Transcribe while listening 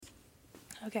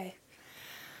Okay.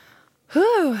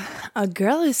 Whew, a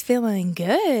girl is feeling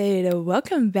good.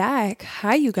 Welcome back.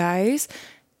 Hi, you guys.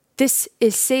 This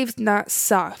is Saved Not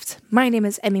Soft. My name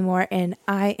is Emmy Moore, and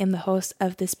I am the host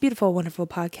of this beautiful, wonderful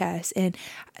podcast. And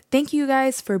thank you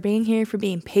guys for being here, for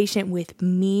being patient with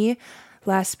me.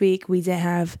 Last week, we didn't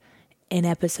have an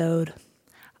episode.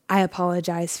 I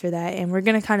apologize for that, and we're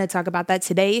going to kind of talk about that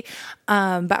today.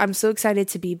 But I'm so excited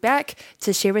to be back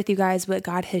to share with you guys what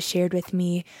God has shared with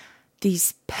me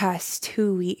these past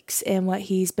 2 weeks and what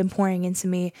he's been pouring into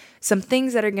me. Some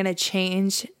things that are going to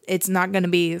change. It's not going to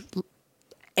be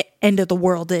end of the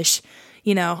world-ish,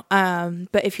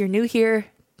 but if you're new here,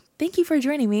 thank you for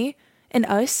joining me and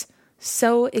us.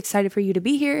 So excited for you to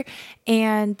be here.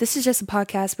 And this is just a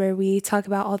podcast where we talk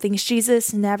about all things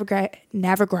Jesus,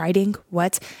 navigating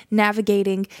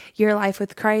your life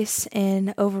with Christ,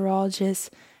 and overall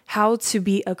just how to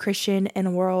be a Christian in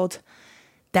a world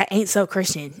that ain't so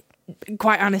Christian,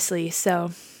 quite honestly.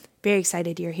 So very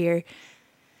excited you're here.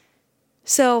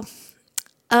 So,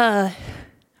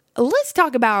 let's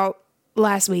talk about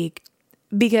last week,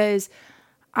 because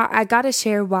I got to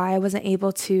share why I wasn't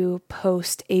able to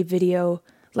post a video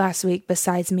last week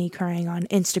besides me crying on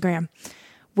Instagram,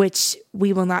 which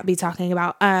we will not be talking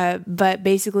about. But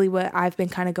basically what I've been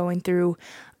kind of going through,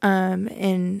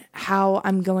 and how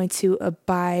I'm going to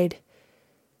abide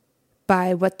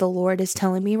by what the Lord is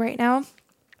telling me right now.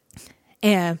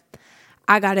 And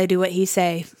I got to do what he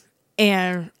say.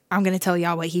 And I'm going to tell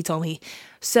y'all what he told me.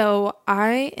 So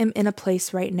I am in a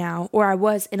place right now, or I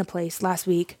was in a place last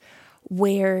week,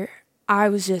 where I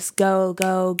was just go,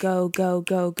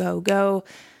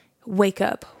 wake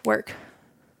up, work,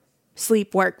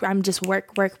 sleep, work. I'm just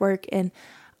work. And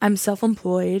I'm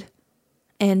self-employed.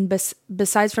 And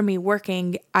besides from me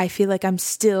working, I feel like I'm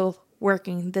still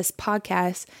working. This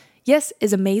podcast, yes,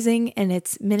 is amazing and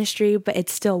it's ministry, but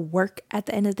it's still work at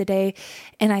the end of the day.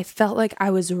 And I felt like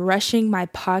I was rushing my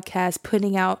podcast,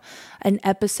 putting out an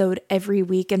episode every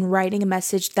week and writing a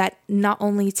message that not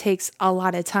only takes a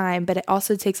lot of time, but it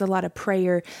also takes a lot of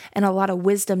prayer and a lot of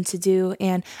wisdom to do.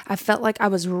 And I felt like I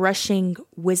was rushing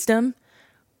wisdom,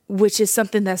 which is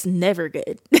something that's never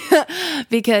good.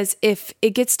 Because if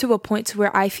it gets to a point to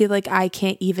where I feel like I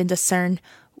can't even discern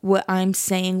what I'm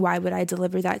saying, why would I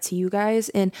deliver that to you guys?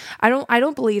 And I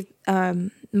don't believe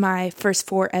my first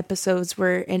 4 episodes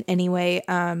were in any way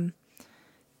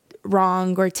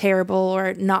wrong or terrible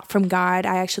or not from God.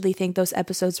 I actually think those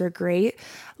episodes were great.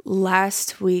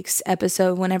 Last week's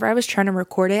episode, whenever I was trying to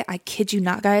record it, I kid you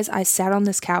not, guys, I sat on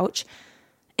this couch,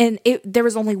 and there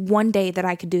was only one day that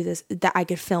I could do this, that I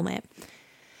could film it.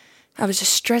 I was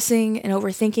just stressing and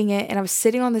overthinking it, and I was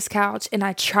sitting on this couch, and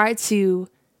I tried to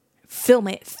film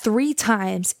it 3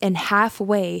 times, and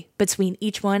halfway between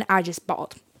each one, I just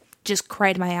bawled, just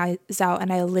cried my eyes out.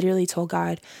 And I literally told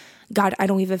God, I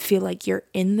don't even feel like you're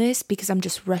in this, because I'm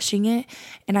just rushing it.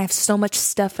 And I have so much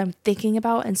stuff I'm thinking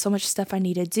about, and so much stuff I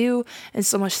need to do, and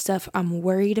so much stuff I'm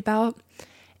worried about.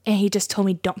 And he just told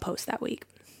me, don't post that week.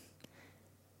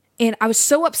 And I was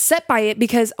so upset by it,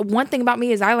 because one thing about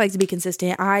me is I like to be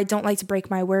consistent. I don't like to break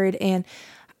my word. And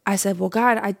I said, well,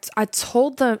 God, I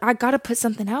told them I got to put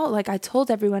something out. Like, I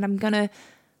told everyone I'm going to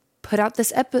put out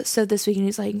this episode this week. And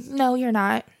he's like, no, you're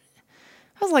not.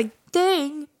 I was like,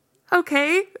 dang,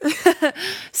 okay.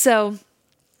 So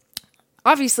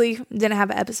obviously didn't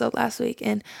have an episode last week.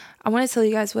 And I want to tell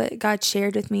you guys what God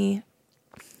shared with me.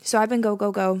 So I've been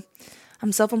go.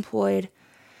 I'm self-employed.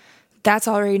 That's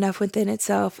already enough within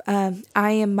itself. I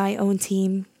am my own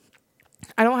team.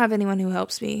 I don't have anyone who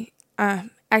helps me.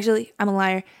 Actually, I'm a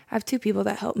liar. I have 2 people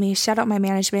that help me. Shout out my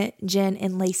management, Jen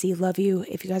and Lacey. Love you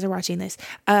if you guys are watching this.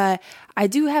 I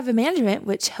do have a management,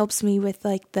 which helps me with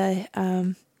like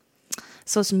the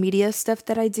social media stuff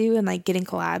that I do, and like getting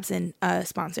collabs and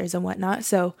sponsors and whatnot.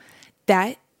 So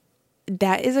that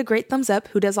is a great thumbs up.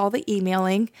 Who does all the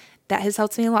emailing? That has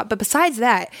helped me a lot. But besides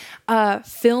that,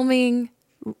 filming,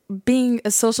 being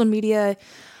a social media,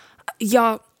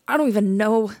 y'all, I don't even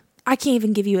know. I can't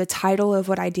even give you a title of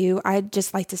what I do. I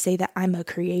just like to say that I'm a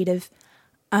creative.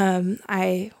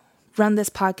 I run this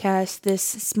podcast, this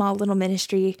small little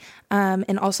ministry,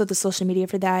 and also the social media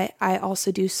for that. I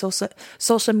also do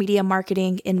social media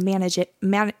marketing and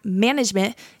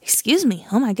management, excuse me,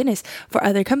 oh my goodness, for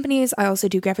other companies. I also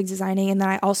do graphic designing, and then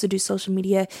I also do social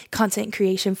media content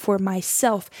creation for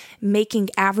myself, making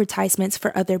advertisements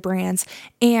for other brands.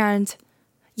 And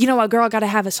you know what, girl, I got to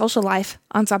have a social life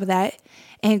on top of that,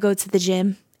 and go to the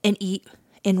gym and eat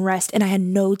and rest. And I had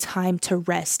no time to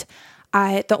rest.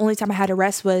 The only time I had to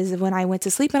rest was when I went to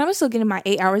sleep, and I was still getting my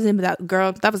 8 hours in, but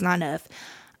that was not enough.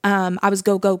 I was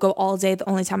go all day. The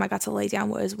only time I got to lay down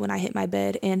was when I hit my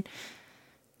bed. And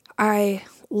I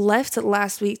left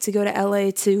last week to go to LA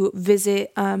to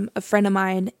visit a friend of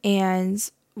mine,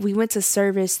 and we went to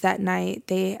service that night.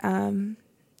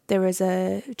 There was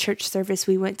a church service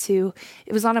we went to.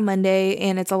 It was on a Monday,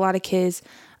 and it's a lot of kids.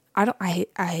 I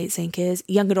hate saying kids,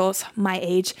 young adults my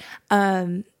age,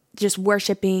 just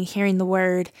worshiping, hearing the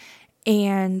word.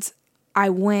 And I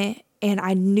went, and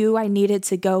I knew I needed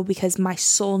to go because my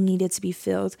soul needed to be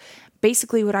filled.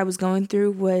 Basically, what I was going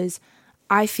through was,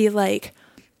 I feel like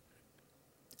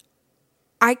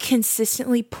I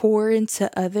consistently pour into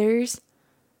others,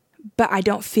 but I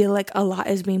don't feel like a lot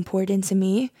is being poured into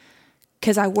me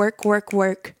because I work,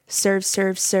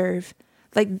 serve.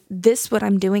 Like this, what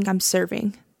I'm doing, I'm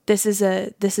serving. This is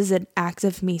an act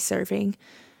of me serving.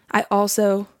 I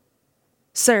also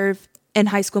serve in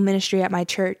high school ministry at my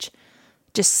church,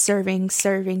 just serving,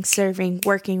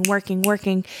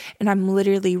 working, and I'm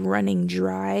literally running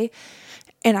dry.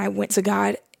 And I went to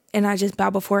God and I just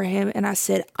bowed before him and I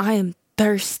said, I am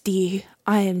thirsty.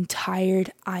 I am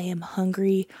tired. I am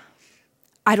hungry.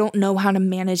 I don't know how to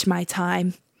manage my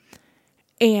time.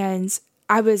 And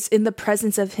I was in the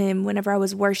presence of him whenever I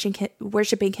was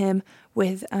worshiping him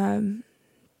with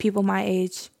people my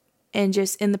age, and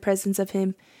just in the presence of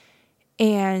him.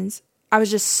 And I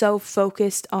was just so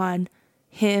focused on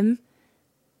him.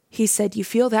 He said, you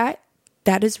feel that?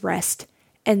 That is rest.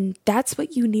 And that's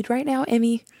what you need right now,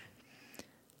 Emmy.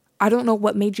 I don't know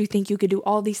what made you think you could do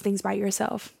all these things by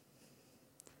yourself.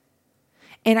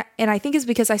 And I think it's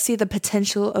because I see the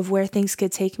potential of where things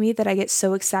could take me that I get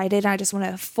so excited. And I just want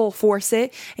to full force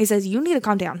it. And he says, you need to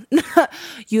calm down.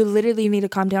 You literally need to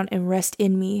calm down and rest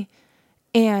in me.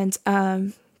 And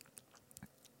God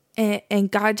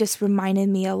just reminded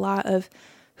me a lot of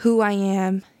who I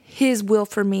am, his will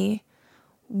for me,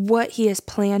 what he has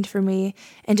planned for me,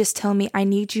 and just tell me, I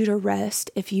need you to rest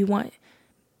if you want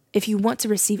to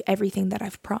receive everything that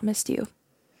I've promised you.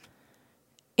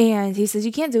 And he says,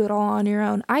 you can't do it all on your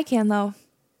own. I can, though.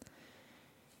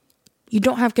 You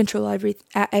don't have control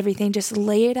at everything. Just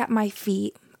lay it at my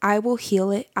feet. I will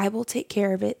heal it. I will take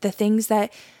care of it. The things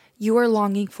that you are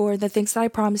longing for, the things that I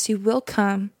promise you will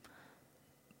come,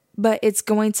 but it's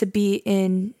going to be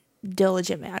in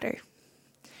diligent matter.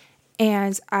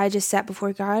 And I just sat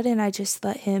before God and I just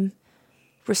let him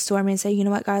restore me and say, you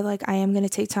know what, God, like I am going to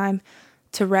take time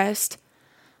to rest.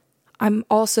 I'm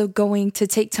also going to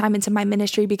take time into my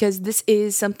ministry because this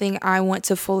is something I want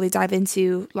to fully dive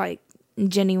into, like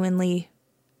genuinely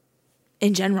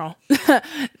in general.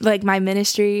 Like my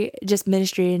ministry, just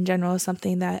ministry in general is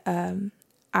something that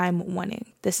I'm wanting.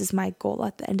 This is my goal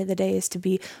at the end of the day, is to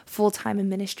be full-time in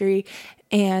ministry.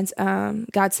 And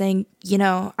God's saying, you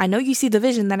know, I know you see the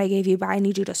vision that I gave you, but I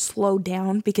need you to slow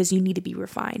down because you need to be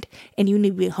refined and you need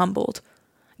to be humbled.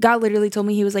 God literally told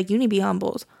me, he was like, you need to be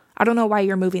humbled. I don't know why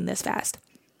you're moving this fast.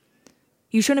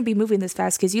 You shouldn't be moving this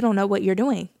fast because you don't know what you're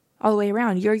doing all the way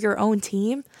around. You're your own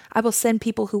team. I will send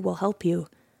people who will help you.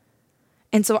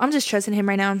 And so I'm just trusting him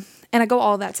right now. And I go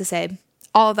all that to say,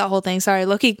 all of that whole thing. Sorry,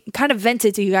 Loki kind of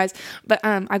vented to you guys. But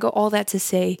I go all that to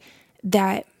say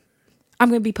that I'm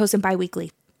going to be posting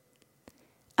bi-weekly.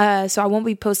 So I won't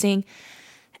be posting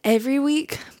every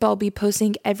week, but I'll be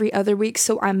posting every other week.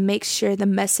 So I make sure the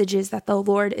messages that the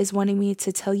Lord is wanting me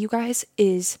to tell you guys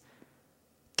is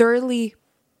thoroughly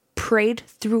prayed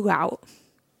throughout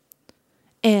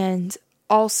and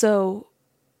also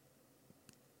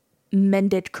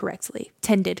tended correctly,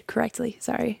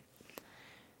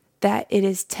 that it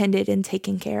is tended and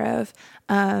taken care of,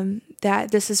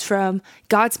 that this is from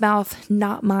God's mouth,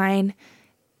 not mine,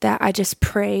 that I just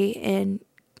pray and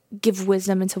give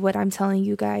wisdom into what I'm telling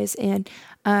you guys. And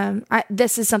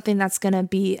this is something that's going to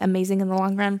be amazing in the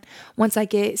long run. Once I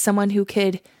get someone who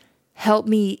could help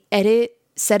me edit,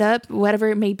 set up, whatever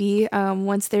it may be,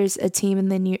 once there's a team in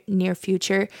the near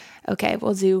future, okay,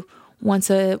 we'll do once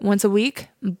a week.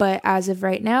 But as of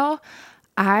right now,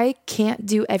 I can't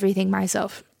do everything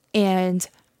myself. And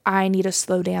I need to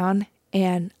slow down,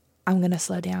 and I'm going to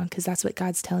slow down because that's what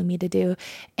God's telling me to do.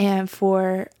 And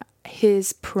for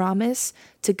his promise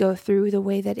to go through the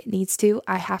way that it needs to,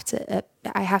 I have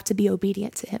to be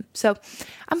obedient to him. So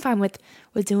I'm fine with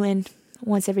doing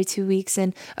once every 2 weeks.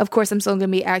 And of course, I'm still going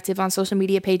to be active on social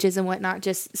media pages and whatnot.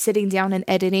 Just sitting down and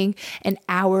editing an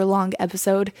hour-long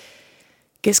episode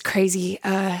gets crazy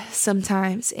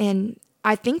sometimes. And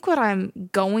I think what I'm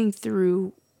going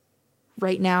through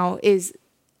right now is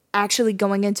actually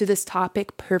going into this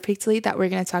topic perfectly that we're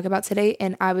going to talk about today.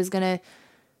 And I was going to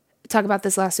talk about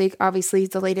this last week, obviously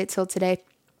delayed it till today,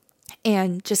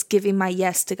 and just giving my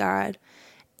yes to God.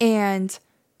 And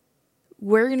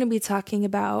we're going to be talking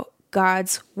about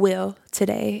God's will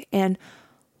today and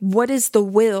what is the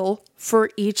will for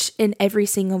each and every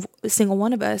single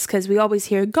one of us? Because we always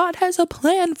hear, God has a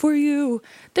plan for you.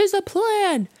 There's a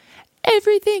plan.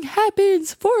 Everything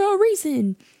happens for a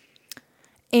reason.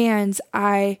 And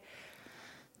I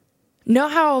know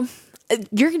how,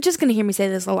 you're just going to hear me say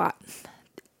this a lot.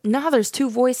 Know how there's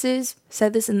two voices?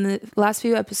 Said this in the last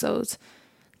few episodes.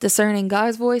 Discerning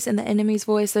God's voice and the enemy's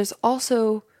voice. There's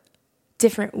also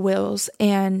different wills.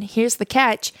 And here's the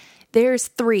catch. There's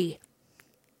 3.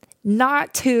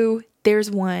 Not 2.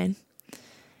 There's 1.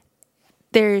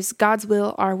 There's God's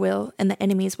will, our will, and the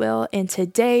enemy's will. And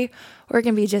today, we're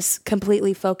going to be just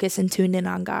completely focused and tuned in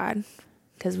on God.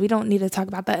 Because we don't need to talk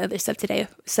about that other stuff today.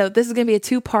 So this is going to be a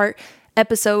 2-part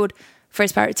episode.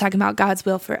 First part, talking about God's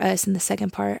will for us. And the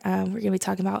second part, we're going to be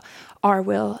talking about our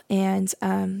will and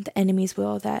the enemy's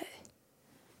will that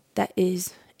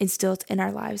is instilled in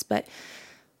our lives. But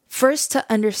first, to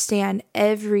understand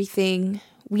everything,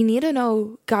 we need to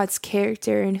know God's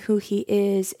character and who he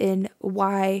is and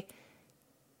why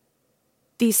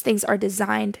these things are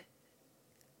designed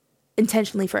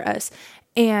intentionally for us.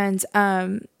 And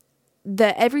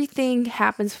the everything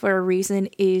happens for a reason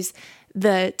is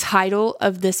the title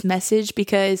of this message,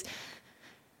 because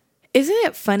isn't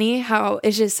it funny how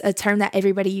it's just a term that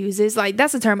everybody uses? Like,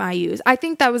 that's a term I use. I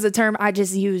think that was a term I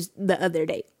just used the other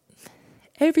day.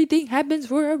 Everything happens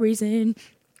for a reason.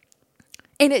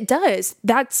 And it does.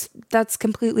 That's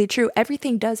completely true.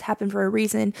 Everything does happen for a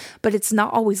reason, but it's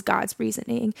not always God's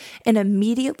reasoning. And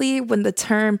immediately when the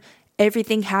term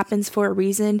everything happens for a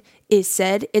reason is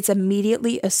said, it's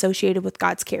immediately associated with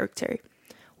God's character.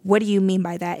 What do you mean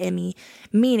by that, Emmy?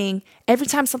 Meaning, every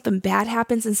time something bad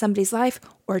happens in somebody's life,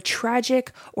 or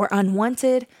tragic, or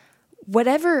unwanted,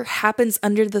 whatever happens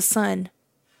under the sun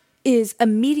is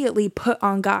immediately put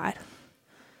on God.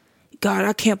 God,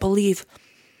 I can't believe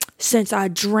since I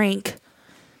drank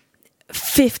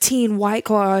 15 White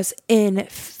Claws and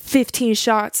 15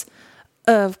 shots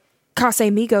of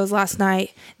Casamigos last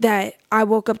night that I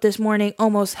woke up this morning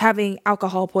almost having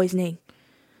alcohol poisoning.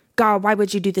 God, why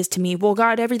would you do this to me? Well,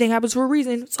 God, everything happens for a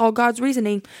reason. It's all God's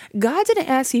reasoning. God didn't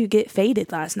ask you to get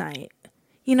faded last night,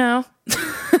 you know?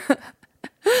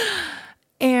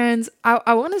 And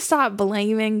I want to stop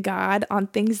blaming God on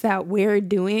things that we're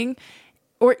doing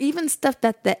or even stuff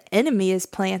that the enemy is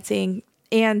planting.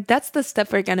 And that's the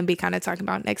stuff we're going to be kind of talking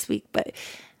about next week. But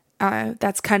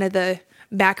that's kind of the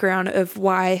background of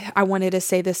why I wanted to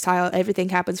say this title, everything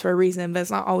happens for a reason, but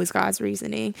it's not always God's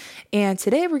reasoning. And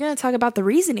today we're going to talk about the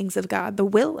reasonings of God, the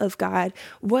will of God,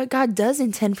 what God does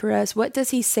intend for us. What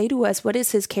does he say to us? What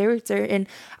is his character? And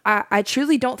I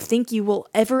truly don't think you will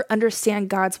ever understand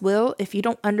God's will if you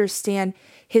don't understand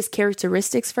his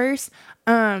characteristics first.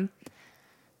 How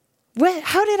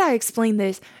did I explain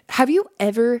this? Have you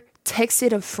ever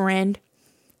texted a friend?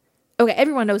 Okay,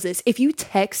 everyone knows this. If you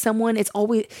text someone, it's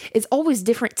always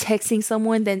different texting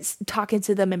someone than talking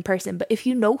to them in person. But if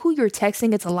you know who you're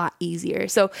texting, it's a lot easier.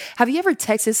 So have you ever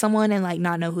texted someone and like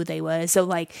not know who they was? So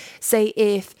like, say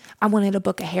if I wanted to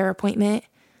book a hair appointment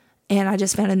and I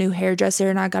just found a new hairdresser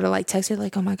and I gotta like text her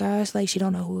like, oh my gosh, like she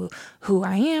don't know who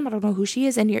I am. I don't know who she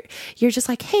is. And you're just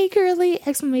like, hey girly, !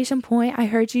 I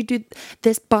heard you do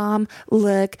this bomb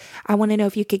look. I want to know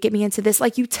if you could get me into this.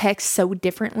 Like you text so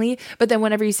differently, but then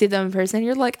whenever you see them in person,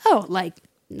 you're like, oh, like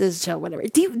this is chill, whatever.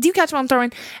 Do you catch what I'm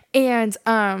throwing? And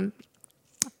where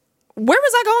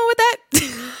was I going with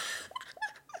that?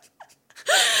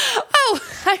 Oh,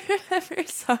 I remember.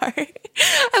 Sorry.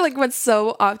 I like went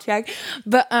so off track.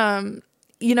 But,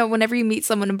 whenever you meet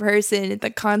someone in person, the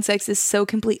context is so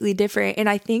completely different. And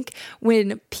I think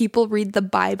when people read the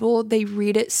Bible, they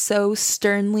read it so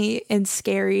sternly and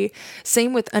scary.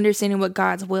 Same with understanding what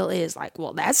God's will is. Like,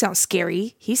 well, that sounds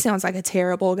scary. He sounds like a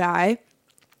terrible guy.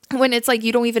 When it's like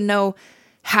you don't even know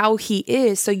how he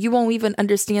is. So you won't even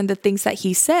understand the things that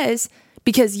he says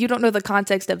because you don't know the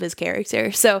context of his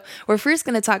character. So we're first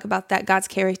going to talk about that, God's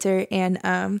character, and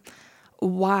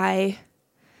why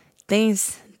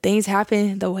things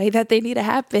happen the way that they need to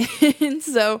happen.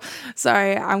 So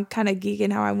sorry, I'm kind of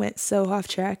geeking how I went so off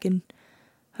track and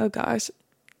oh gosh.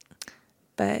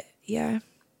 But yeah,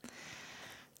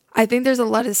 I think there's a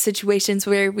lot of situations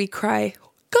where we cry,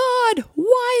 God,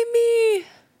 why me?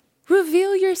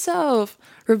 Reveal yourself,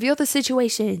 reveal the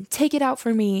situation, take it out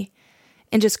for me.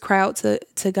 And just cry out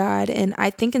to God. And I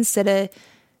think instead of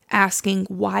asking,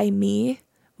 why me,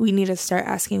 we need to start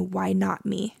asking, why not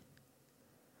me?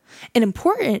 An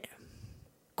important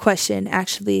question,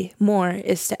 actually, more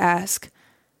is to ask,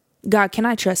 God, can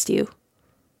I trust you?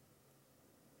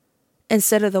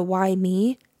 Instead of the why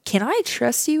me, can I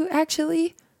trust you,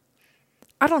 actually?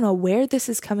 I don't know where this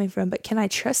is coming from, but can I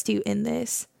trust you in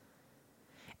this?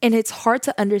 And it's hard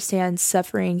to understand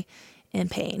suffering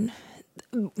and pain.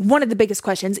 One of the biggest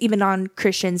questions, even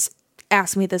non-Christians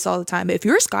ask me this all the time. If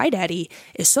your sky daddy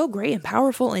is so great and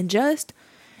powerful and just,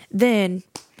 then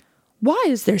why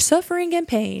is there suffering and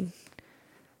pain?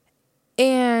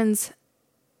 And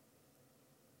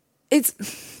it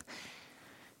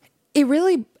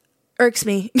really irks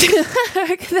me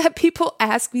that people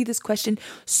ask me this question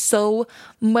so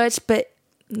much, but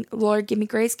Lord, give me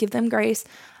grace, give them grace.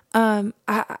 I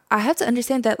have to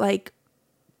understand that like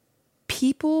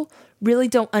people really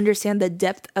don't understand the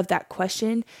depth of that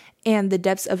question and the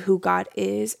depths of who God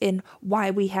is and why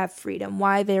we have freedom,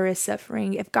 why there is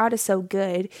suffering. If God is so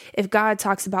good, if God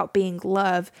talks about being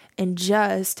love and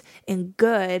just and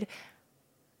good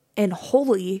and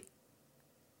holy,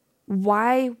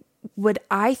 why would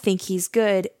I think he's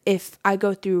good if I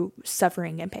go through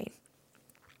suffering and pain?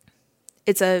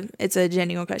 It's a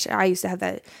genuine question. I used to have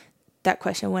that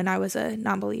question when I was a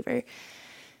non-believer.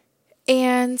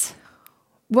 And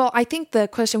well, I think the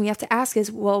question we have to ask is,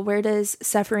 well, where does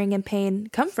suffering and pain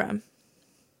come from?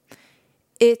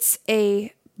 It's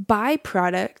a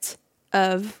byproduct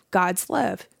of God's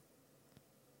love.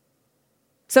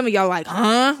 Some of y'all are like,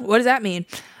 huh? What does that mean?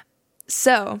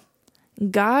 So,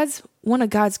 one of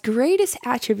God's greatest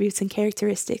attributes and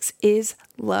characteristics is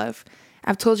love.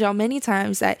 I've told y'all many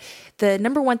times that the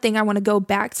number one thing I want to go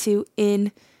back to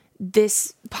in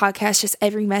this podcast, just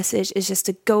every message, is just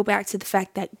to go back to the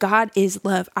fact that God is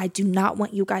love. I do not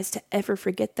want you guys to ever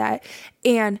forget that.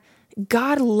 And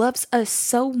God loves us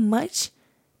so much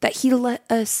that he let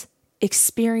us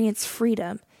experience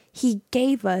freedom. He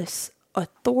gave us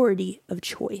authority of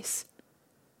choice.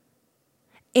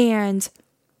 And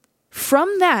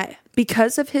from that,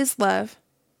 because of his love,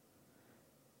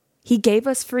 he gave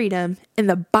us freedom. And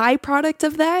the byproduct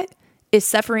of that is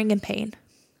suffering and pain.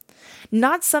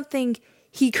 Not something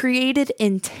he created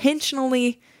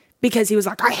intentionally because he was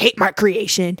like, I hate my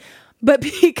creation, but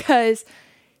because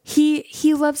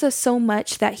he loves us so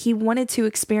much that he wanted to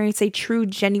experience a true,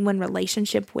 genuine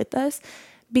relationship with us,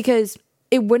 because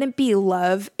it wouldn't be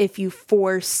love if you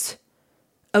forced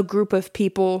a group of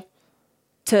people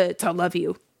to love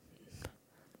you.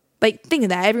 Like, think of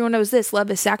that. Everyone knows this.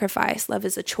 Love is sacrifice. Love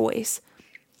is a choice.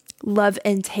 Love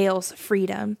entails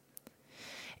freedom.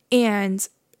 And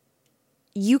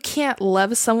you can't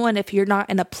love someone if you're not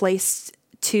in a place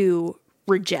to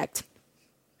reject.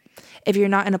 If you're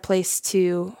not in a place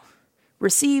to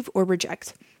receive or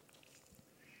reject.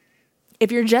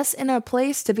 If you're just in a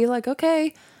place to be like,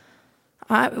 okay,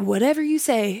 whatever you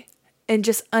say, and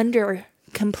just under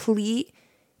complete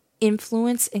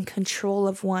influence and control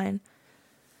of one,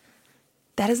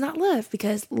 that is not love,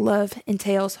 because love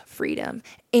entails freedom.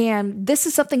 And this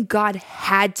is something God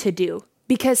had to do.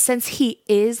 Because since he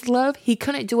is love, he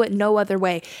couldn't do it no other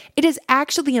way. It is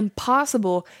actually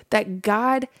impossible that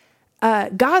God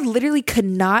literally could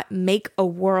not make a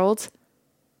world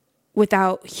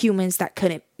without humans that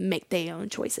couldn't make their own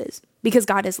choices. Because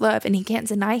God is love and he can't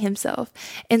deny himself.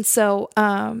 And so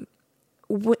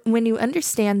when you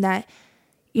understand that,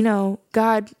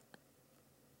 God,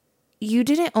 you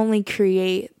didn't only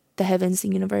create the heavens, the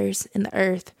universe, and the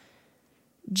earth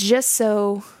just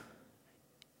so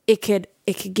it could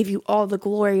give you all the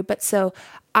glory, but so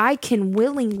I can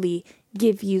willingly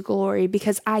give you glory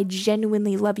because I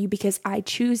genuinely love you, because I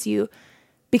choose you,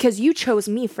 because you chose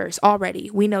me first already.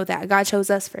 We know that God chose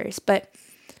us first, but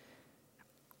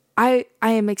I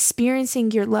am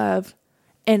experiencing your love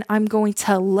and I'm going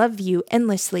to love you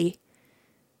endlessly.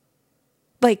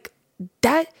 Like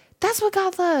that's what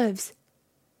God loves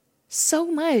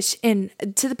so much. And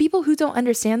to the people who don't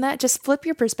understand that, just flip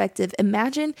your perspective.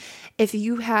 Imagine if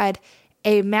you had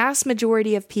a mass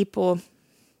majority of people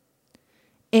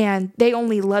and they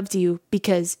only loved you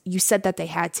because you said that they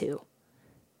had to.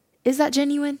 Is that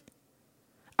genuine?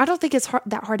 I don't think it's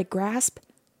that hard to grasp.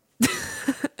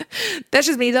 That's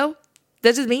just me though.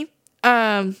 That's just me.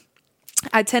 I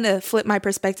tend to flip my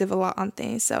perspective a lot on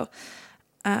things. So,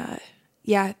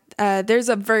 there's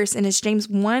a verse and it's James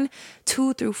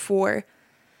 1:2-4.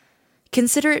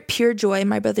 Consider it pure joy,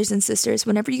 my brothers and sisters,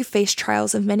 whenever you face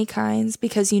trials of many kinds,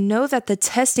 because you know that the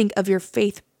testing of your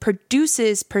faith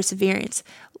produces perseverance.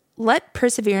 Let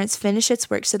perseverance finish its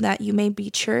work so that you may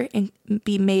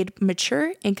be made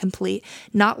mature and complete,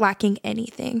 not lacking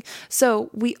anything. So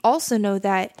we also know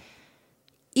that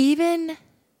even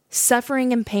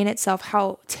suffering and pain itself,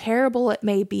 how terrible it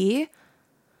may be,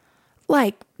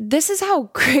 like, this is how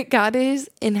great God is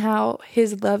and how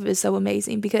his love is so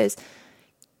amazing, because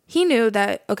he knew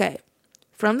that, okay,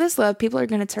 from this love, people are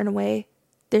going to turn away.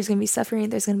 There's going to be suffering.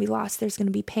 There's going to be loss. There's going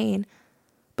to be pain.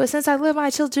 But since I love my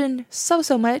children so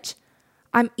much,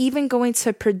 I'm even going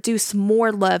to produce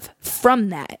more love from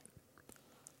that.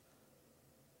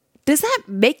 Does that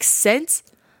make sense?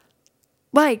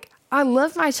 Like, I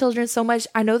love my children so much.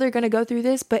 I know they're going to go through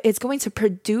this, but it's going to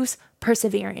produce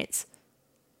perseverance.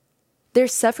 Their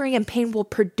suffering and pain will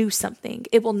produce something.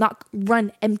 It will not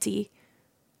run empty.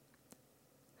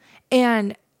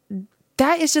 And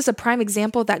that is just a prime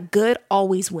example that good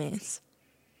always wins.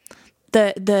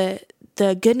 The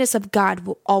goodness of God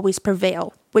will always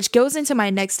prevail, which goes into my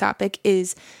next topic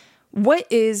is, what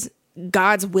is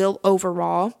God's will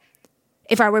overall?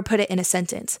 If I were to put it in a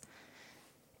sentence,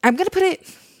 I'm going to put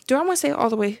it, do I want to say it all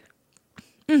the way?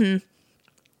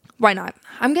 Why not?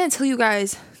 I'm going to tell you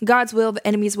guys God's will, the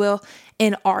enemy's will,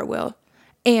 and our will.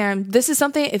 And this is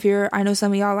something, I know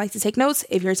some of y'all like to take notes.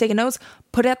 If you're taking notes,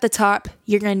 put it at the top.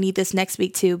 You're going to need this next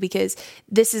week too, because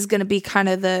this is going to be kind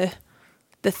of the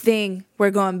thing we're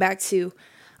going back to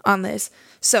on this.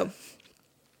 So,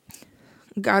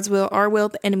 God's will, our will,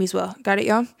 the enemy's will. Got it,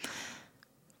 y'all?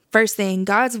 First thing,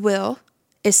 God's will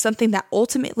is something that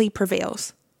ultimately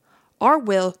prevails. Our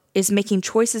will is making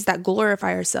choices that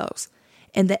glorify ourselves.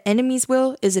 And the enemy's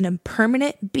will is an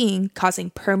impermanent being causing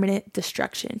permanent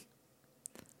destruction.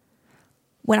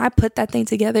 When I put that thing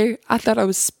together, I thought I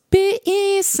was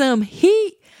spitting some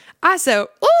heat. I said,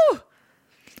 ooh,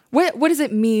 what does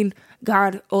it mean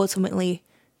God ultimately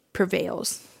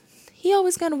prevails? He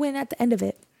always going to win at the end of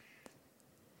it.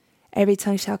 Every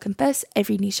tongue shall confess,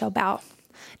 every knee shall bow.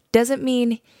 Doesn't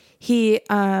mean he,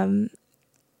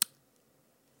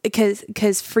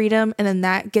 because freedom and then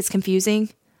that gets confusing.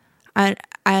 I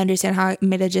understand how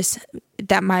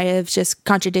that might have just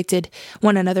contradicted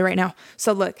one another right now.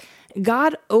 So look,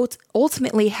 God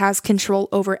ultimately has control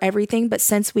over everything, but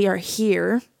since we are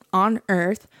here on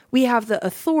earth, we have the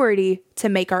authority to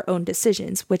make our own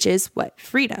decisions, which is what?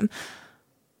 Freedom.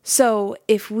 So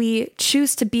if we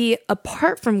choose to be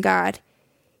apart from God,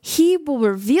 he will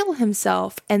reveal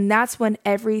himself, and that's when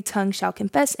every tongue shall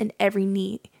confess and every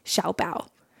knee shall bow.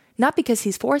 Not because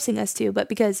he's forcing us to, but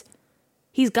because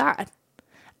he's God.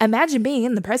 Imagine being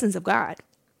in the presence of God.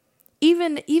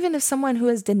 Even if someone who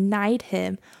has denied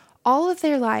him all of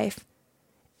their life,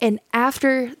 and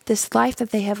after this life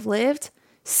that they have lived,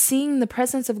 seeing the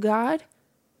presence of God,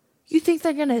 you think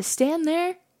they're going to stand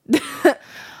there?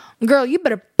 Girl, you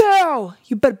better bow.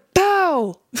 You better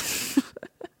bow.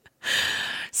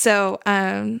 So,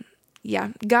 yeah,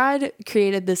 God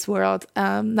created this world,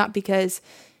 not because,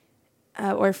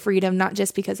 or freedom, not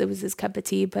just because it was his cup of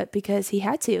tea, but because he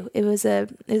had to. It was a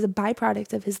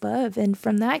byproduct of his love. And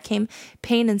from that came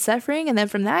pain and suffering. And then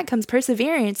from that comes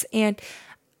perseverance. And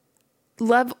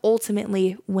love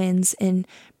ultimately wins and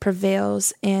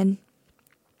prevails. And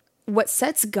what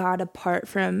sets God apart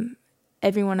from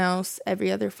everyone else,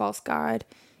 every other false god,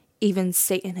 even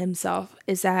Satan himself,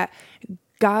 is that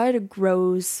God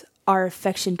grows our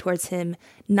affection towards him,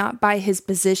 not by his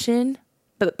position,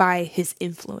 but by his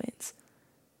influence.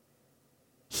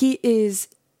 He is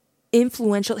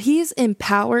influential. He is in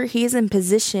power. He is in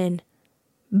position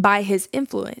by his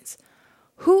influence.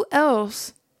 Who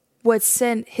else would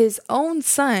send his own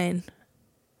son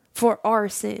for our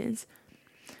sins?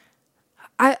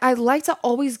 I like to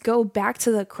always go back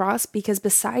to the cross, because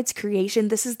besides creation,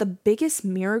 this is the biggest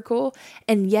miracle,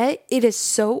 and yet it is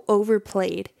so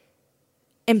overplayed.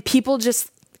 And people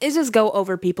just go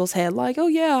over people's head like, oh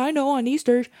yeah, I know on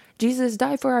Easter, Jesus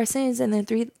died for our sins, and then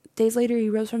 3 days later he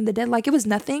rose from the dead. Like it was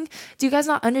nothing. Do you guys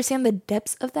not understand the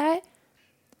depths of that?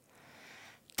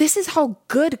 This is how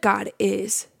good God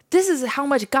is. This is how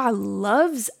much God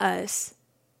loves us.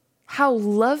 How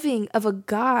loving of a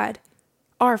God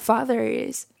our Father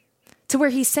is, to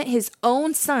where he sent his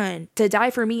own son to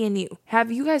die for me and you.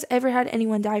 Have you guys ever had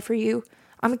anyone die for you?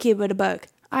 I'm a kid with a bug.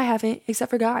 I haven't, except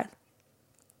for God.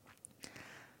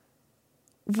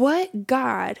 What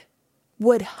God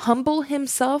would humble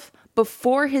himself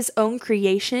before his own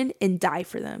creation and die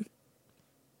for them?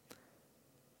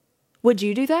 Would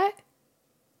you do that?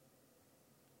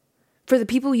 For the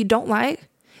people you don't like?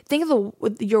 Think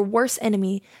of your worst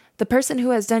enemy, the person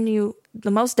who has done you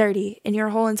the most dirty in your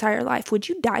whole entire life. Would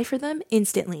you die for them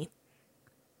instantly?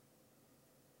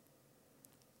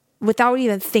 Without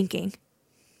even thinking.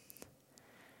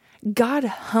 God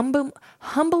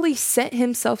humbly set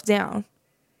himself down,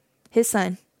 his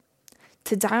son,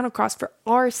 to die on a cross for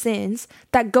our sins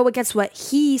that go against what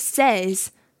he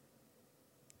says,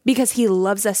 because he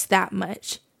loves us that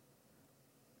much.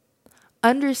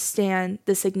 Understand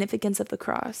the significance of the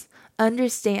cross.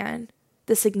 Understand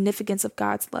the significance of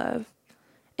God's love.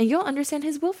 And you'll understand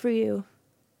his will for you.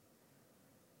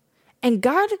 And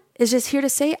God is just here to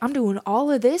say, I'm doing all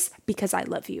of this because I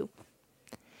love you.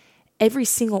 every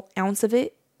single ounce of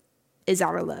it is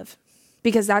out of love,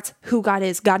 because that's who God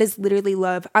is. God is literally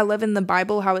love. I love in the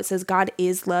Bible how it says God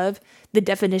is love. The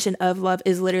definition of love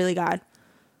is literally God.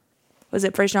 Was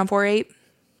it 1 John 4:8?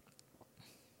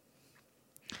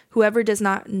 Whoever does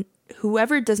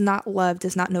not love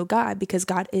does not know God, because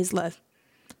God is love.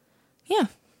 Yeah.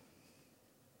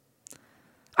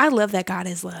 I love that God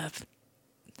is love.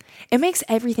 It makes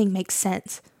everything make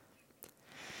sense.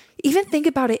 Even think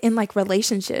about it in like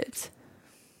relationships.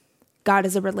 God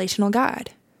is a relational God.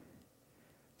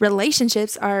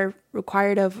 Relationships are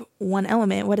required of one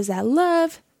element. What is that?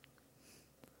 Love.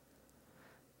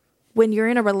 When you're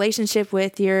in a relationship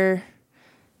with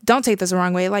don't take this the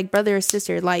wrong way, like brother or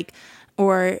sister, like,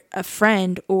 or a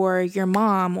friend or your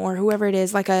mom or whoever it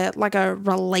is, like a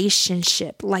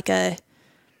relationship,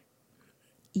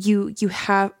 you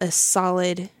have a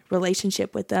solid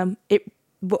relationship with them.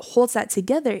 What holds that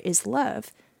together is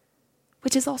love,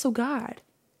 which is also God.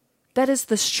 That is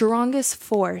the strongest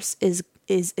force, is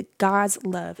God's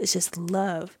love. It's just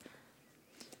love.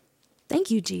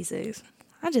 Thank you, Jesus.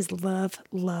 I just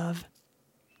love.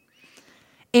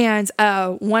 And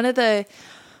one of the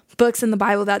books in the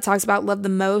Bible that talks about love the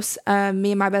most,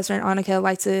 me and my best friend Annika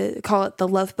like to call it the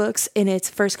love books, and it's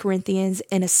 1 Corinthians,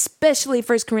 and especially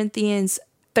 1 Corinthians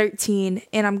 13.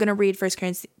 And I'm going to read 1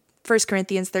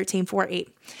 Corinthians 13, 4-8.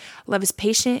 Love is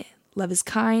patient. Love is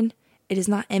kind. It is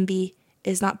not envy.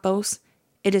 It is not boast.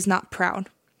 It is not proud.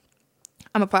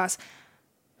 I'm going to pause.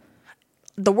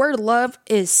 The word love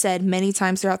is said many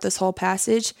times throughout this whole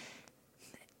passage.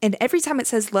 And every time it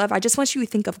says love, I just want you to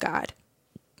think of God,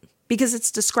 because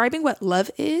it's describing what love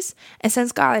is. And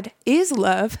since God is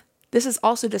love, this is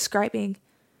also describing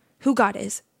who God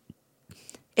is.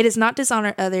 It does not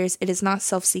dishonor others. It is not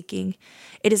self-seeking.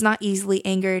 It is not easily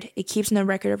angered. It keeps no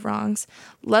record of wrongs.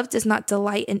 Love does not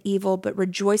delight in evil, but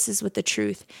rejoices with the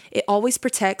truth. It always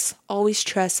protects, always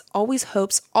trusts, always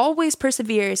hopes, always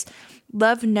perseveres.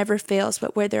 Love never fails,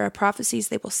 but where there are prophecies,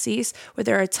 they will cease. Where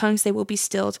there are tongues, they will be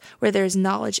stilled. Where there is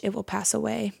knowledge, it will pass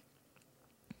away.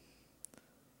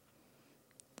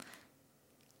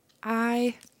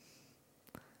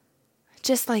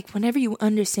 Just like whenever you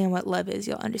understand what love is,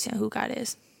 you'll understand who God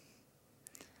is.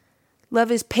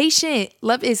 Love is patient.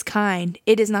 Love is kind.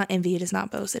 It is not envy. It is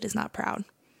not boast. It is not proud.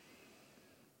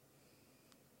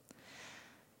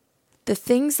 The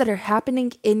things that are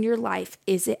happening in your life,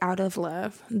 is it out of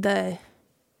love?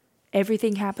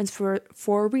 Everything happens for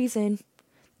a reason.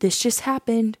 This just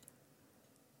happened.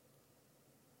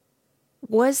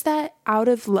 Was that out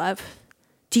of love?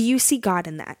 Do you see God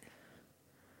in that?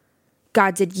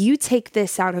 God, did you take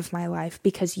this out of my life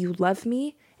because you love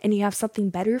me and you have something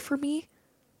better for me?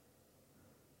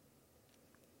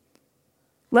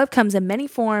 Love comes in many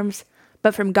forms,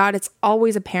 but from God, it's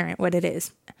always apparent what it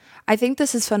is. I think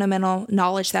this is fundamental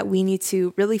knowledge that we need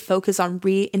to really focus on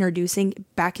reintroducing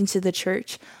back into the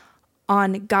church,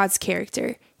 on God's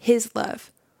character, his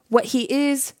love, what he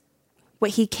is,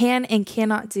 what he can and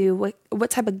cannot do, what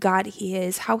type of God he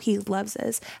is, how he loves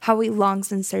us, how he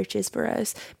longs and searches for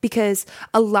us. Because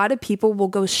a lot of people will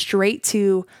go straight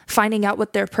to finding out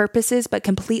what their purpose is, but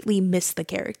completely miss the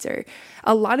character.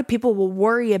 A lot of people will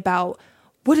worry about,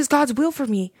 what is God's will for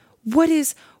me? What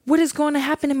is going to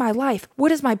happen in my life?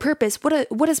 What is my purpose?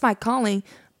 What is my calling?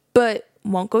 But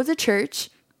won't go to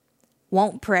church,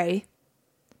 won't pray,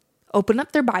 open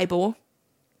up their Bible,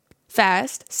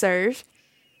 fast, serve,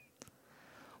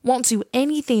 won't do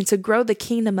anything to grow the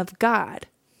kingdom of God.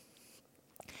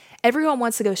 Everyone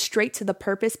wants to go straight to the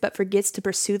purpose, but forgets to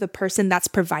pursue the person that's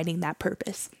providing that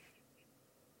purpose.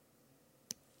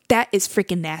 That is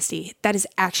freaking nasty. That is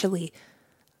actually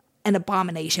an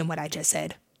abomination, what I just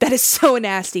said. That is so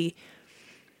nasty.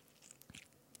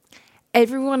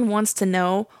 Everyone wants to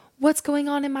know, what's going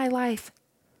on in my life?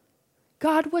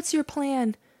 God, what's your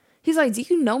plan? He's like, do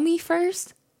you know me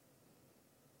first?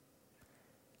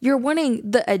 You're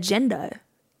wanting the agenda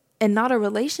and not a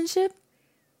relationship?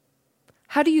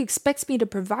 How do you expect me to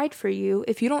provide for you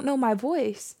if you don't know my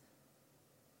voice?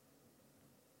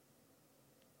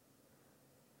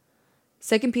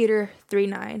 2 Peter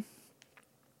 3:9.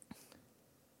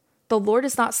 The Lord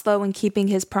is not slow in keeping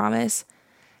his promise,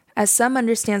 as some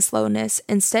understand slowness.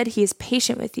 Instead, he is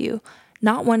patient with you,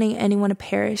 not wanting anyone to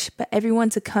perish, but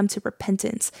everyone to come to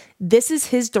repentance. This is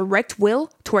his direct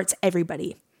will towards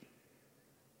everybody.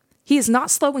 He is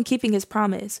not slow in keeping his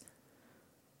promise.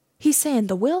 He's saying,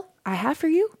 the will I have for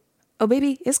you, oh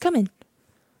baby, it's coming.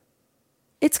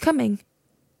 It's coming.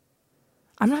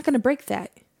 I'm not going to break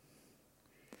that.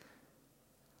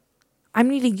 I'm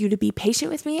needing you to be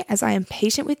patient with me as I am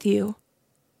patient with you.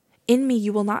 In me,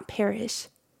 you will not perish.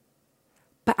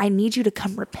 But I need you to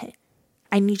come repent.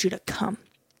 I need you to come.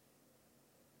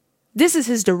 This is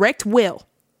his direct will.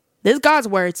 This is God's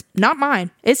words, not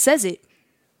mine. It says it.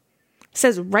 It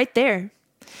says right there.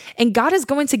 And God is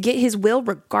going to get his will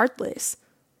regardless.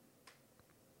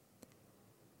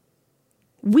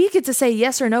 We get to say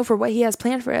yes or no for what he has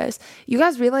planned for us. You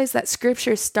guys realize that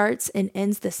scripture starts and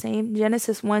ends the same?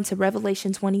 Genesis 1 to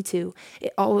Revelation 22.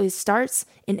 It always starts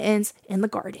and ends in the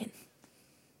garden.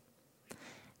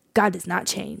 God does not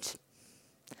change.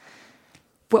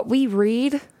 What we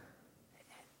read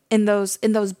in those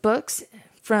books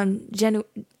from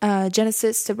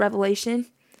Genesis to Revelation,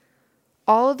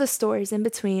 all of the stories in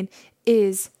between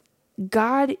is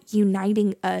God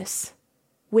uniting us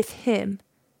with him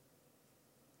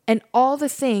and all the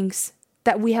things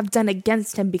that we have done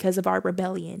against him because of our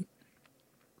rebellion.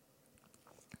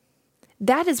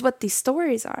 That is what these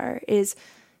stories are, is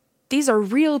these are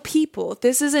real people.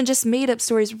 This isn't just made up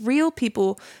stories, real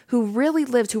people who really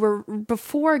lived, who were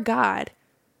before God.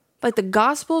 Like the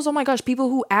Gospels, oh my gosh, people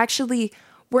who actually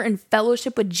were in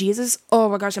fellowship with Jesus. Oh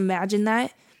my gosh, imagine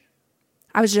that.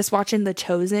 I was just watching The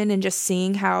Chosen and just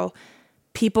seeing how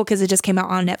people, because it just came out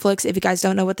on Netflix. If you guys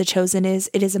don't know what The Chosen is,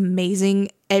 it is amazing.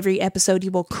 Every episode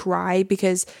you will cry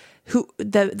because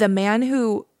the man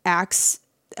who acts,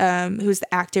 who's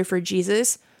the actor for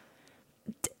Jesus,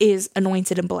 is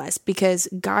anointed and blessed because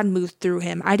God moved through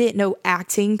him. I didn't know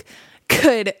acting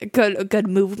could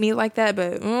move me like that,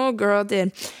 but oh girl,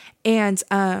 did. And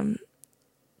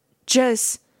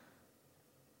just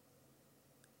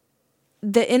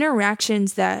the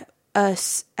interactions that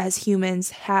us as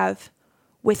humans have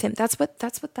with him, that's what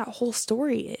that whole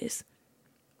story is.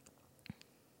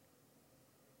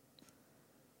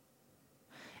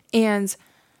 And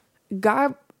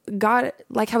God,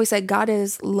 like how we said, God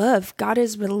is love. God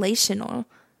is relational.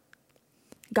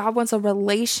 God wants a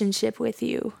relationship with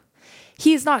you.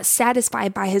 He is not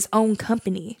satisfied by his own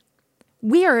company.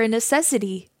 We are a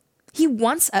necessity. He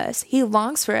wants us. He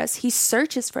longs for us. He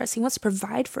searches for us. He wants to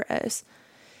provide for us.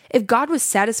 If God was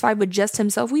satisfied with just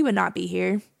himself, we would not be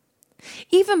here.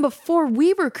 Even before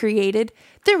we were created,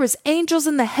 there was angels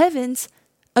in the heavens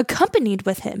accompanied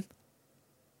with him.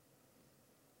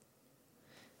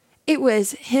 It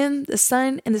was him, the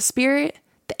Son, and the Spirit,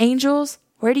 the angels.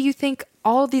 Where do you think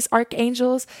all of these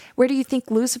archangels, where do you think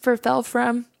Lucifer fell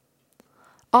from?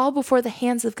 All before the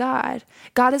hands of God.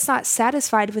 God is not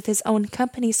satisfied with his own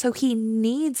company, so he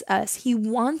needs us. He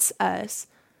wants us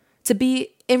to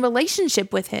be in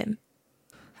relationship with him.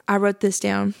 I wrote this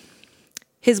down.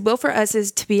 His will for us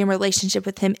is to be in relationship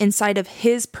with him inside of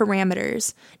his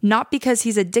parameters, not because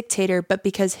he's a dictator, but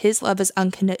because his love is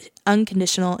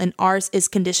unconditional and ours is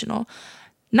conditional.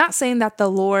 Not saying that the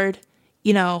Lord,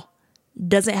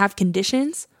 doesn't have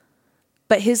conditions,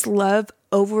 but his love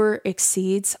over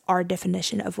exceeds our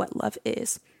definition of what love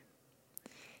is.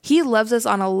 He loves us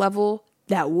on a level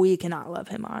that we cannot love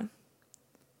him on.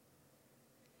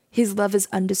 His love is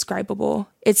undescribable.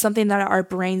 It's something that our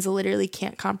brains literally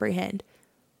can't comprehend.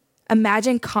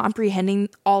 Imagine comprehending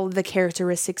all of the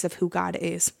characteristics of who God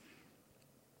is.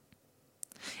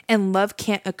 And love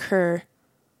can't occur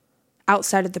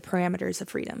outside of the parameters of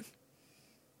freedom.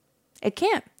 It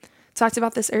can't. Talked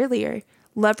about this earlier.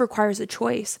 Love requires a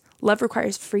choice. Love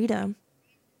requires freedom.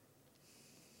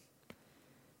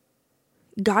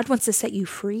 God wants to set you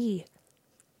free.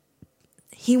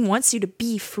 He wants you to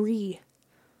be free.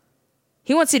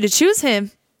 He wants you to choose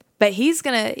him, but he's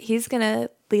gonna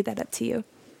leave that up to you.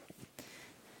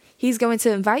 He's going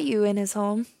to invite you in his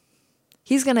home.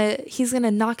 He's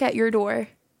gonna knock at your door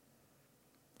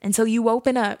until you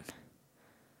open up.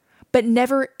 But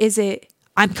never is it,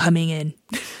 I'm coming in.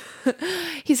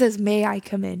 He says, may I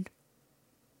come in?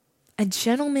 A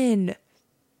gentleman.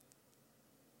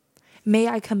 May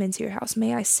I come into your house?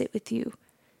 May I sit with you?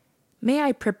 May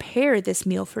I prepare this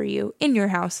meal for you in your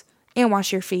house and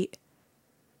wash your feet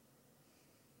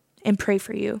and pray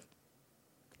for you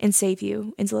and save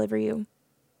you and deliver you?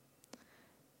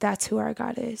 That's who our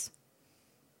God is.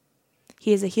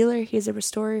 He is a healer. He is a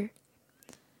restorer.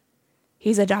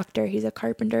 He's a doctor. He's a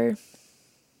carpenter.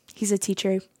 He's a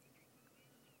teacher.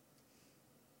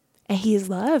 And he is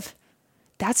love.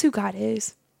 That's who God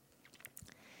is.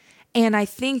 And I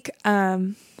think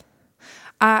I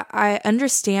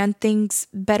understand things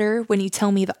better when you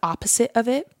tell me the opposite of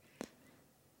it.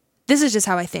 This is just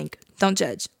how I think. Don't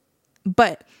judge.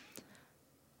 But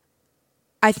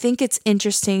I think it's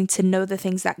interesting to know the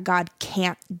things that God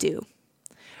can't do.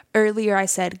 Earlier I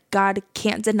said God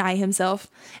can't deny himself,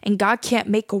 and God can't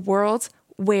make a world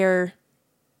where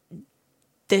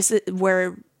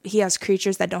he has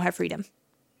creatures that don't have freedom,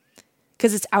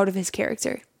 because it's out of his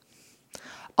character.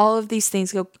 All of these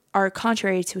things are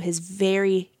contrary to his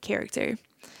very character.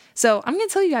 So I'm going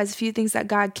to tell you guys a few things that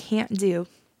God can't do.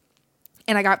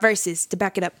 And I got verses to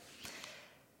back it up.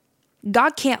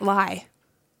 God can't lie.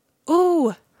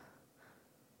 Ooh.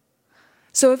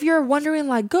 So if you're wondering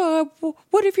like, God,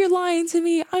 what if you're lying to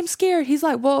me? I'm scared. He's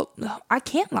like, well, I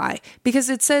can't lie, because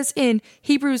it says in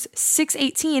Hebrews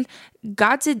 6:18,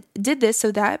 God did this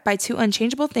so that by two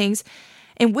unchangeable things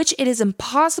in which it is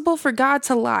impossible for God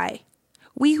to lie,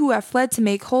 we who have fled to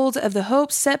make hold of the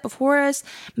hope set before us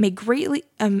may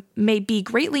be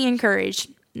greatly encouraged.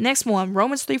 Next one,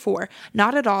 Romans 3:4.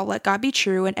 Not at all, let God be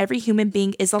true, and every human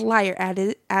being is a liar,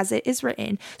 as it is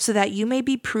written, so that you may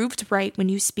be proved right when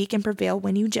you speak and prevail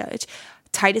when you judge.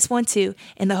 Titus 1:2.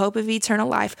 In the hope of eternal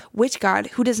life, which God,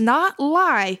 who does not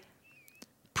lie,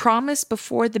 promised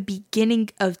before the beginning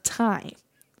of time.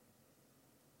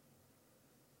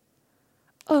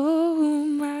 Oh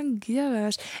my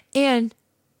gosh. And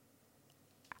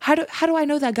how do I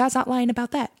know that God's not lying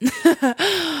about that?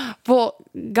 Well,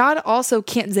 God also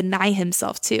can't deny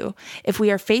himself too. If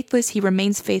we are faithless, he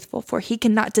remains faithful, for he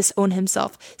cannot disown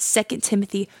himself. 2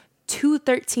 Timothy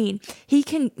 2:13. He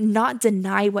cannot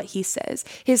deny what he says.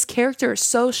 His character is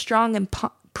so strong and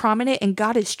prominent, and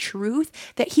God is truth,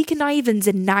 that he cannot even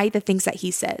deny the things that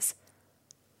he says.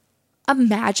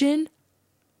 Imagine.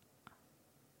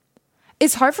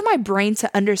 It's hard for my brain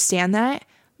to understand that,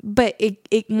 but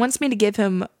it wants me to give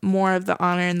him more of the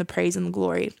honor and the praise and the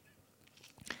glory.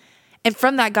 And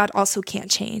from that, God also can't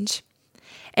change.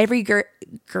 Every good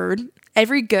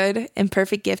and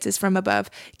perfect gift is from above,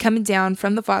 coming down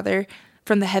from the Father,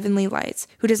 from the heavenly lights,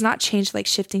 who does not change like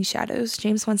shifting shadows.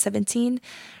 James 1:17,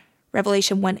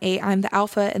 Revelation 1:8, I'm the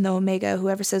Alpha and the Omega,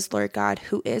 whoever says Lord God,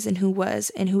 who is and who was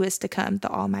and who is to come, the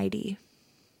Almighty.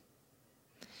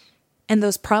 And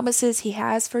those promises he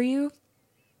has for you,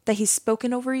 that he's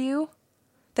spoken over you,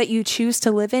 that you choose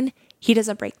to live in, he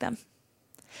doesn't break them.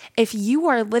 If you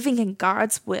are living in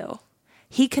God's will,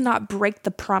 he cannot break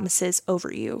the promises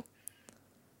over you.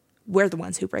 We're the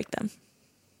ones who break them.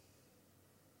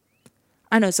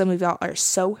 I know some of y'all are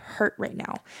so hurt right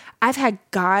now. I've had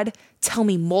God tell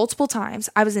me multiple times.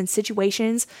 I was in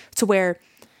situations to where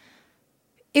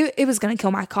it was going to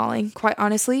kill my calling, quite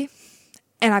honestly.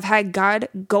 And I've had God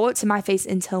go up to my face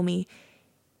and tell me,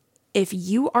 if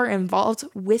you are involved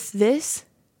with this,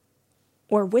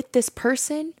 or with this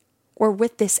person, or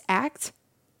with this act,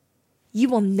 you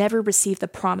will never receive the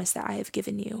promise that I have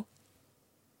given you.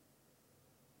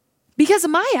 Because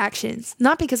of my actions,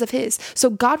 not because of his. So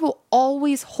God will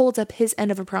always hold up his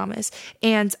end of a promise.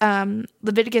 And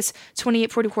Leviticus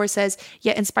 28:44 says,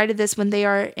 yet in spite of this, when they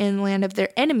are in the land of their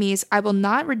enemies, I will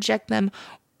not reject them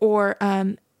or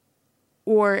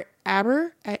what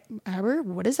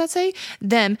does that say?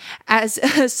 Them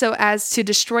as so as to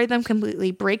destroy them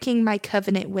completely, breaking my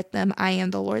covenant with them. I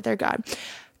am the Lord their God.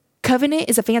 Covenant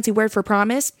is a fancy word for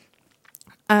promise.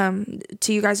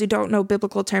 To you guys who don't know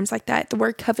biblical terms like that, the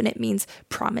word covenant means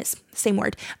promise. Same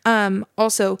word.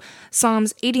 Also,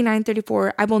 Psalms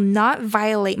 89:34, I will not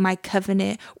violate my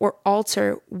covenant or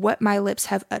alter what my lips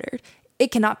have uttered.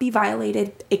 It cannot be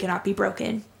violated. It cannot be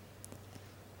broken.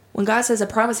 When God says a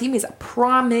promise, he means a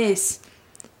promise.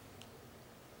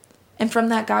 And from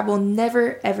that, God will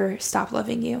never, ever stop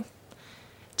loving you.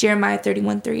 Jeremiah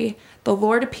 31:3, the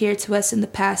Lord appeared to us in the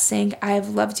past, saying, I have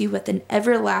loved you with an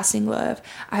everlasting love.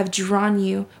 I have drawn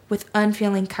you with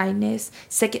unfailing kindness.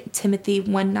 2 Timothy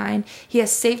 1:9, he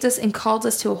has saved us and called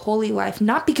us to a holy life,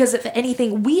 not because of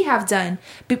anything we have done,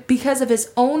 but because of his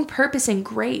own purpose and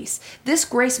grace. This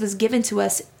grace was given to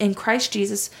us in Christ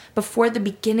Jesus before the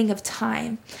beginning of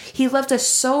time. He loved us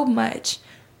so much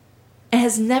and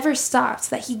has never stopped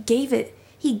that he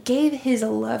gave his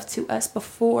love to us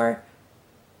before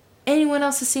anyone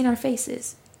else has seen our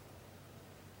faces.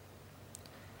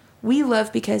 We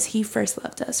love because he first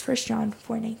loved us. 1 John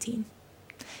 4:19.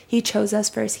 He chose us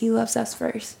first. He loves us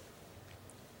first.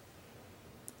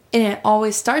 And it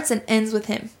always starts and ends with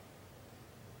him.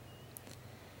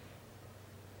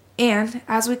 And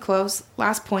as we close,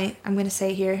 last point I'm going to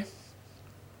say here,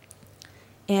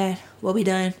 and we'll be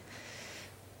done,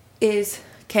 is,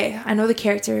 okay, I know the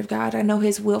character of God. I know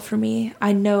his will for me.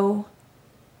 I know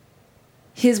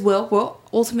his will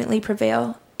ultimately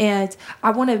prevail. And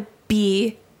I want to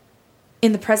be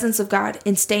in the presence of God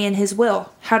and stay in his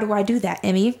will. How do I do that,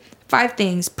 Emmy? 5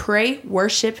 things: pray,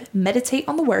 worship, meditate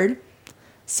on the word,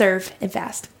 serve, and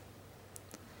fast.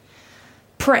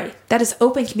 Pray. That is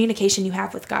open communication you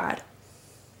have with God.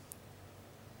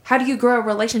 How do you grow a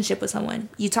relationship with someone?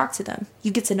 You talk to them.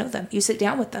 You get to know them. You sit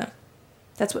down with them.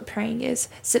 That's what praying is.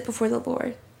 Sit before the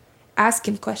Lord. Ask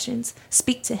him questions.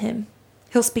 Speak to him.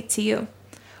 He'll speak to you.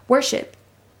 worship.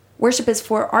 Worship is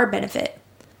for our benefit.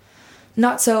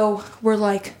 Not so we're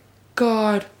like,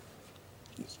 God,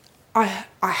 I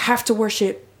have to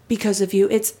worship because of you.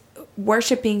 It's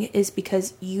worshiping is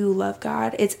because you love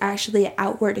God. It's actually an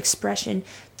outward expression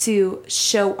to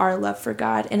show our love for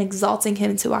God and exalting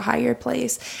him to a higher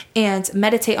place. And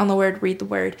meditate on the word, read the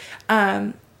word.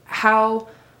 How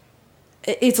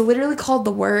it's literally called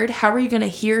the word. How are you going to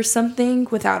hear something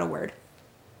without a word?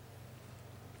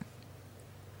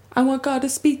 I want God to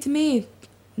speak to me.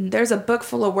 There's a book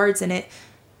full of words in it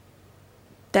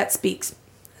that speaks.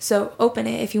 So open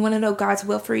it. If you want to know God's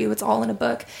will for you, it's all in a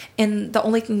book. And the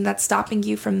only thing that's stopping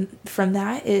you from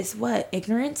that is what?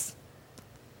 Ignorance?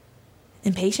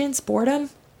 Impatience? Boredom?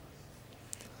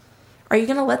 Are you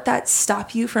going to let that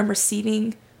stop you from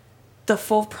receiving the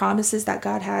full promises that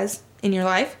God has in your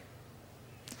life?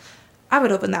 I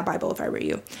would open that Bible if I were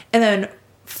you. And then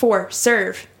 4,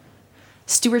 serve.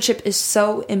 Stewardship is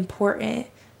so important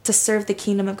to serve the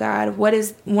kingdom of God. What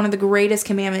is one of the greatest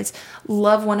commandments?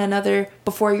 Love one another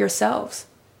before yourselves.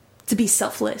 To be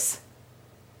selfless.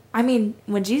 I mean,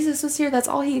 when Jesus was here, that's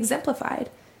all he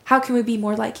exemplified. How can we be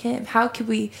more like him? How can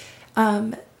we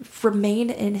remain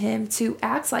in him, to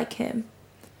act like him,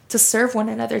 to serve one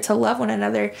another, to love one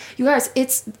another? You guys,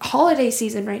 it's holiday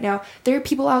season right now. There are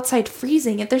people outside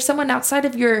freezing. If there's someone outside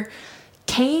of your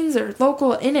Cane's or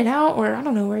local In-N-Out, or I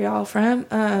don't know where y'all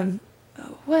from,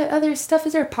 what other stuff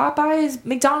is there? Popeyes,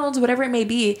 McDonald's, whatever it may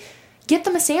be. Get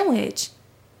them a sandwich.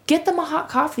 Get them a hot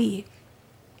coffee.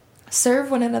 Serve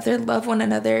one another. Love one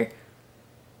another.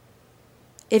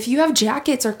 If you have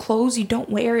jackets or clothes you don't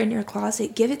wear in your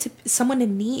closet, give it to someone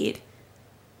in need.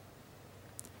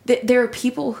 There are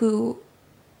people who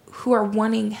are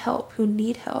wanting help, who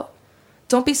need help.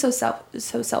 Don't be so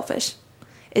selfish.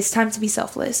 It's time to be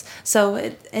selfless. So,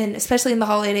 and especially in the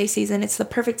holiday season, it's the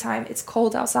perfect time. It's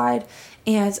cold outside,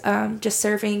 and just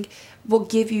serving will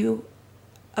give you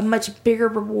a much bigger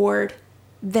reward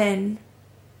than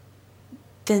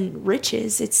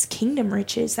riches. It's kingdom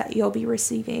riches that you'll be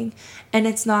receiving. And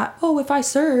it's not, oh, if I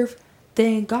serve,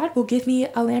 then God will give me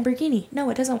a Lamborghini. No,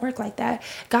 it doesn't work like that.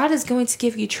 God is going to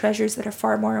give you treasures that are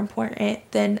far more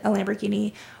important than a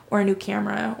Lamborghini or a new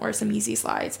camera or some Yeezy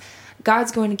slides.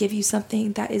 God's going to give you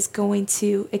something that is going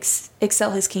to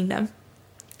excel his kingdom.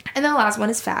 And the last one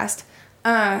is fast.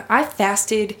 I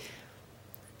fasted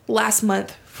last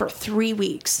month for 3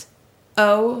 weeks.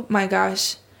 Oh my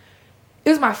gosh. It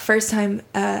was my first time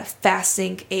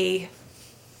fasting a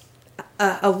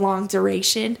long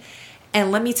duration.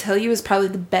 And let me tell you, it's probably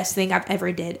the best thing I've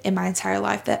ever did in my entire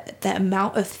life. That the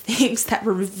amount of things that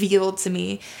were revealed to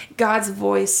me. God's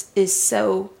voice is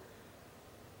so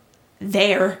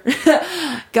there.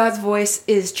 God's voice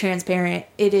is transparent.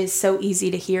 It is so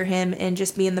easy to hear him and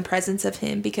just be in the presence of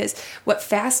him, because what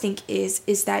fasting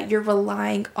is that you're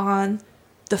relying on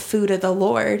the food of the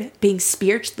Lord, being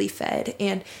spiritually fed.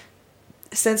 And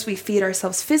since we feed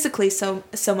ourselves physically so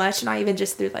much, not even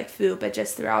just through like food, but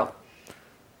just throughout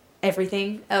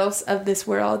everything else of this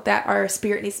world, that our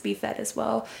spirit needs to be fed as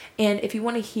well. And if you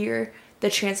want to hear the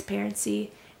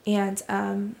transparency and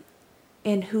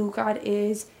who God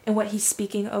is and what he's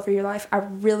speaking over your life, I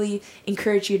really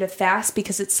encourage you to fast,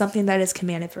 because it's something that is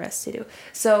commanded for us to do.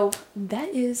 So that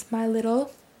is my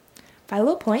little 5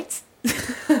 little points.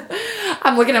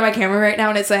 I'm looking at my camera right now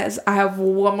and it says I have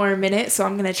 1 more minute, so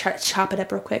I'm going to try to chop it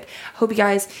up real quick. Hope you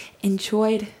guys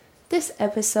enjoyed this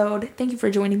episode. Thank you for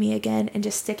joining me again and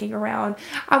just sticking around.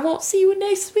 I won't see you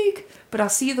next week, but I'll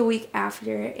see you the week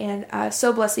after. And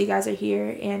so blessed that you guys are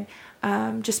here, and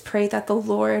just pray that the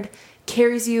Lord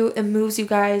carries you and moves you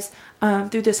guys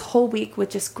through this whole week with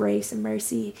just grace and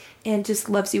mercy, and just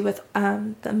loves you with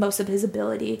the most of his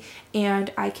ability.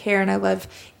 And I care and I love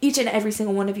each and every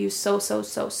single one of you so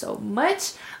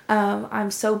much.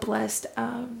 I'm so blessed.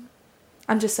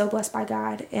 I'm just so blessed by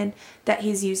God, and that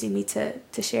he's using me to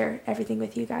share everything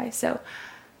with you guys. So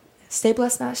stay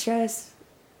blessed, not stressed.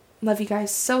 Love you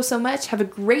guys so much. Have a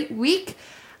great week.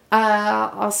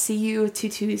 I'll see you 2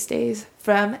 Tuesdays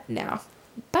from now.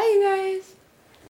 Bye, you guys.